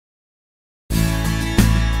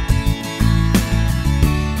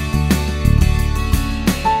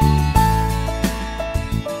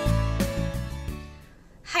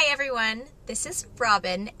everyone, this is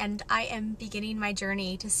Robyn, and I am beginning my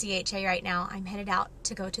journey to CHA right now. I'm headed out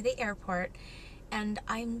to go to the airport, and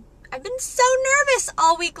I've been so nervous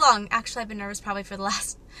all week long. Actually, I've been nervous probably for the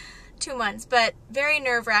last 2 months, but very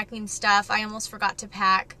nerve-wracking stuff. I almost forgot to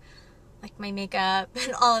pack like my makeup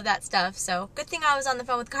and all of that stuff, so good thing I was on the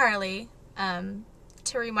phone with Carly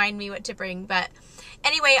to remind me what to bring. But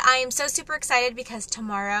anyway, I am so super excited because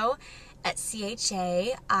tomorrow at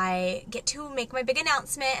CHA, I get to make my big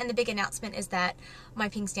announcement, and the big announcement is that My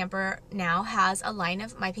Pink Stamper now has a line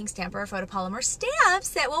of My Pink Stamper photopolymer stamps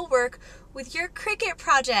that will work with your Cricut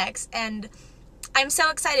projects, and I'm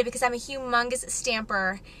so excited because I'm a humongous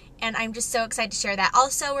stamper, and I'm just so excited to share that.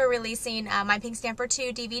 Also, we're releasing My Pink Stamper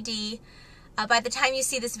 2 DVD. By the time you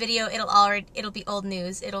see this video, it'll be old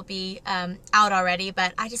news. It'll be out already,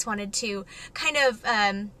 but I just wanted to kind of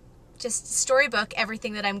just storybook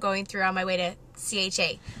everything that I'm going through on my way to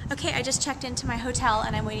CHA. Okay, I just checked into my hotel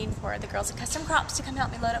and I'm waiting for the girls at Custom Crops to come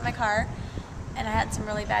help me load up my car. And I had some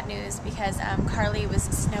really bad news because Carly was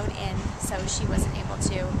snowed in, so she wasn't able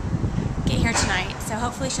to get here tonight. So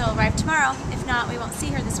hopefully she'll arrive tomorrow. If not, we won't see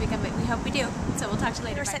her this weekend, but we hope we do. So we'll talk to you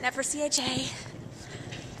later. We're setting up for CHA.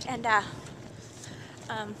 And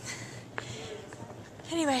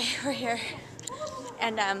anyway, we're here.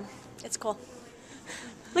 And it's cool.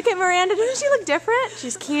 Look at Miranda. Doesn't she look different?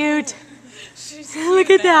 She's cute. She's cute. Look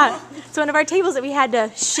at that. It's one of our tables that we had to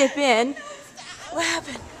ship in. What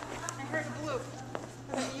happened? I heard a bloop.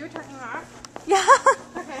 Was that you were talking about? Yeah.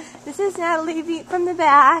 Okay. This is Natalie from the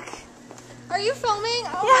back. Are you filming?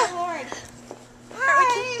 Oh Yeah. my lord.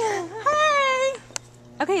 Hi. Hi.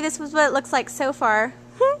 Okay, this was what it looks like so far.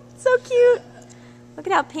 So cute. Look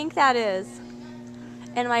at how pink that is.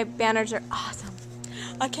 And my banners are awesome.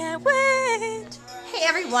 I can't wait. Hey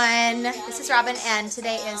everyone, this is Robyn, and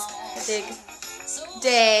today is the big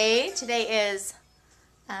day. Today is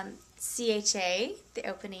CHA, the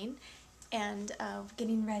opening, and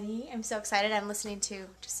getting ready. I'm so excited. I'm listening to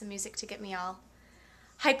just some music to get me all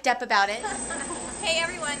hyped up about it. Hey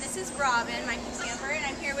everyone, this is Robyn, my Pink Stamper, and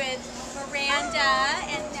I'm here with Miranda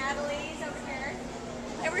and Natalie's over here.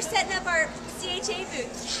 And we're setting up our CHA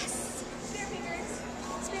booth. Yes! Spare fingers.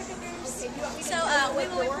 Spare fingers. Okay, so we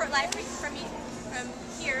will report live from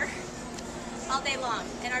here all day long,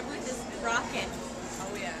 and our booth is rocking.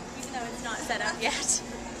 Oh yeah. Even though it's not set up yet.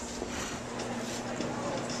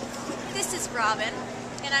 This is Robyn,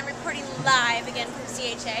 and I'm reporting live again from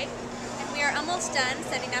CHA, and we are almost done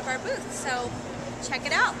setting up our booth, so check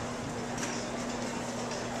it out.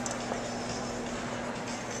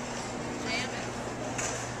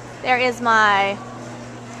 There is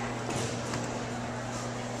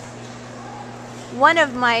one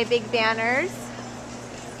of my big banners.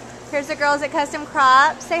 Here's the girls at Custom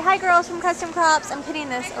Crops. Say hi, girls from Custom Crops. I'm putting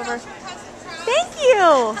this over. Thank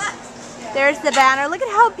you. There's the banner. Look at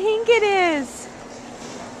how pink it is.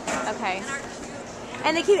 Okay.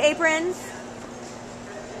 And the cute aprons.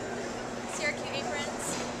 See our cute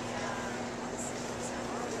aprons?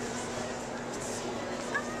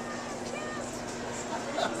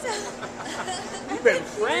 You've been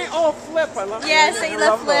frank. Oh, Flip. I love Yes, that. I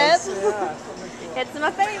love Flip. Yeah, It's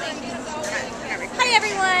my favorite. Hi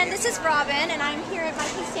everyone, this is Robyn, and I'm here at My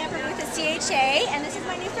Pink Stamper booth at CHA, and this is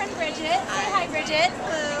my new friend Bridget. Say hi, Bridget.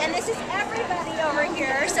 Hello. And this is everybody over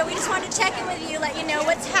here, so we just wanted to check in with you, let you know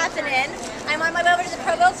what's happening. I'm on my way over to the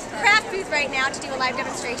Provo Craft booth right now to do a live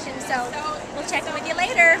demonstration, so we'll check in with you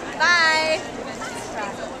later. Bye.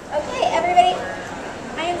 Okay, everybody,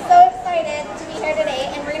 I am so excited to be here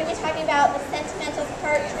today, and we're going to be talking about the Sentimental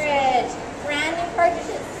cartridge. Brand new cartridge.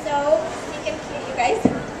 It's so stinking cute, you guys.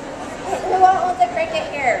 Who all owns a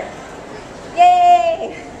Cricut here?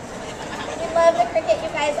 Yay! We love the Cricut,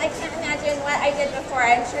 you guys. I can't imagine what I did before.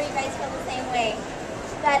 I'm sure you guys feel the same way.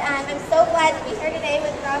 But I'm so glad to be here today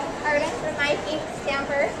with Robyn from My Pink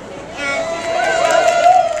Stamper, and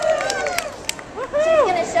she's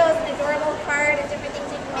going to show us an adorable card and different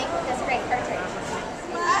things you can make with this great cartridge.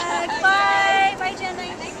 Bye. Bye, Jenna.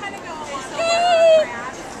 Hey!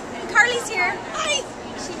 Carly's here. Hi.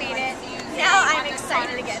 She made it. Now I'm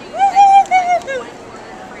excited again. And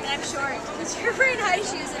I'm short. You're wearing high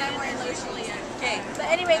shoes and I'm wearing low shoes. Okay. But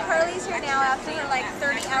anyway, Carly's here now after her like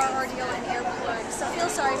 30-hour ordeal in the airport. So I feel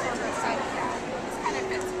sorry for her.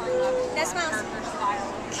 That smiles.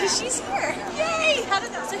 Because she's here. Yay! How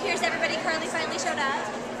did that? So here's everybody. Carly finally showed up.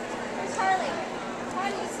 Carly.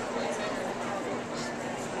 Carly's.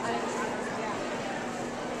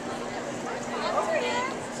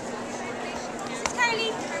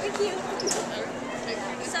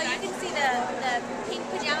 So you can see the pink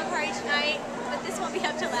pajama party tonight, but this won't be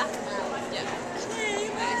up till after. Yeah.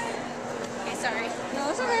 Okay, sorry. No,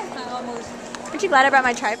 it's okay. Aren't you glad I brought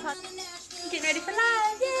my tripod? I'm getting ready for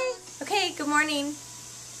live, yay! Okay, good morning.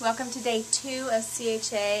 Welcome to day 2 of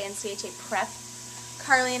CHA and CHA prep.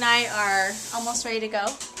 Carly and I are almost ready to go.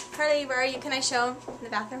 Carly, where are you? Can I show them in the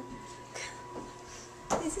bathroom?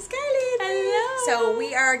 This is Carly. Hello. So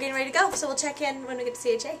we are getting ready to go. So we'll check in when we get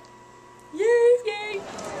to CHA. Yay! Yay!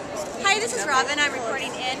 Hi, this is Robyn. I'm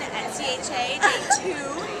reporting in at CHA day 2,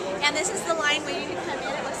 and this is the line waiting to come in.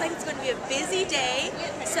 It looks like it's going to be a busy day,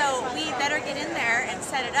 so we better get in there and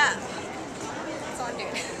set it up. That's all I'm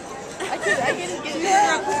doing. I can get you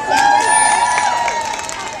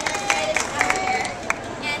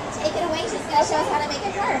And take it away. She's going to show us how to make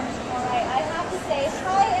a card. Alright, I have to say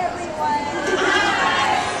hi everyone.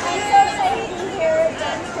 I'm so excited to be here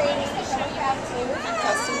demonstrating the Summer Craft 2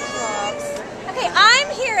 custom props. Okay, I'm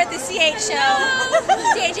here at the CHA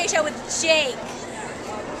show with Jake.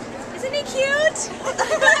 Isn't he cute?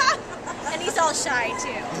 And he's all shy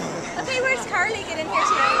too. Okay, where's Carly? Get in here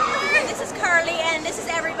too. And this is Carly, and this is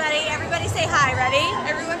everybody. Everybody say hi. Ready?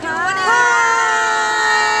 Everyone do one. Hi.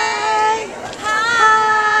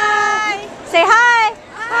 Hi. Say hi.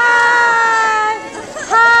 Hi.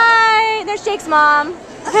 Hi. There's Jake's mom.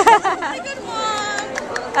 Good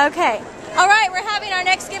mom. Okay. All right, we're having our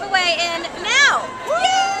next giveaway in now.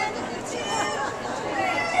 Yay!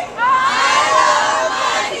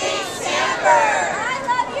 I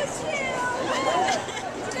love you too.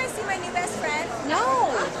 Did you guys see my new best friend? No.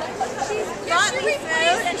 She's brought me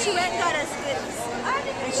food and she went and got us goodies.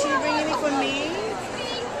 Is she bringing it for me?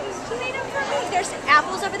 She made them for me. There's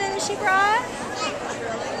apples over there that she brought.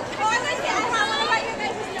 Oh, I like it. I want to buy your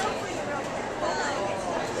guys' note for you real quick.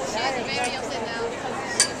 She has a baby upside down.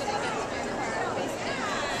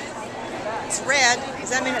 It's red. Does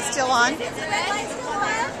that mean it's still on?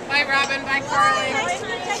 Bye, Robyn. Bye, Carly.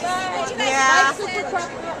 Yeah.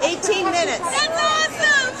 18 minutes. That's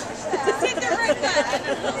awesome! Hit the right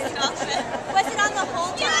button. Was it on the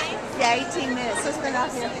whole time? Yeah, 18 minutes. Let's bring it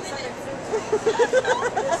off here.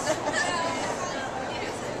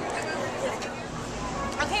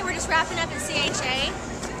 Okay, we're just wrapping up at CHA.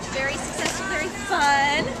 Very successful, very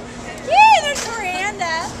fun. Yay, there's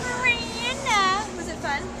Miranda. Miranda. Was it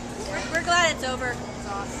fun? We're glad it's over. It's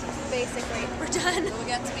awesome. Basically, we're done. We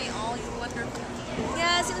got to meet all you wonderful.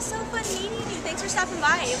 Yes, it was so fun meeting you. Thanks for stopping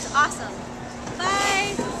by. It was awesome.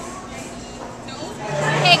 Bye.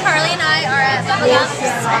 Hey, Carly and I are at Bubblegums.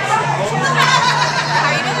 How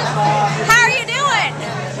are you doing? How are you doing?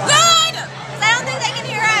 Good! 'Cause I don't think they can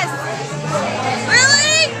hear us.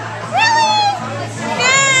 Really? Really?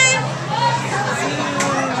 Good.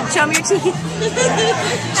 Show them your teeth.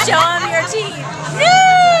 Show them your teeth.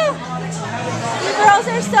 No! You girls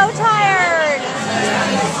are so tired.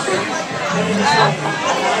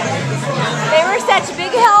 They were such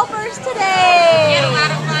big helpers today. We had a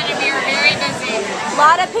lot of fun and we were very busy. A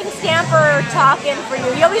lot of pink stamper talking for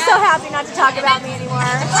you. You'll be so happy not to talk about me anymore.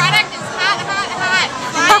 The product is hot, hot, hot.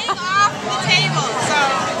 Flying off the table. So,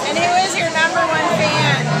 and who is your #1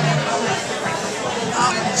 fan?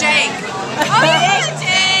 Jake. Oh, yeah,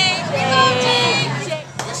 Jake. We love Jake.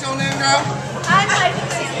 What's your name, girl? I'm like,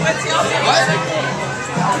 What?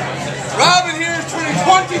 Robyn here is turning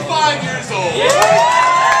 25 years old.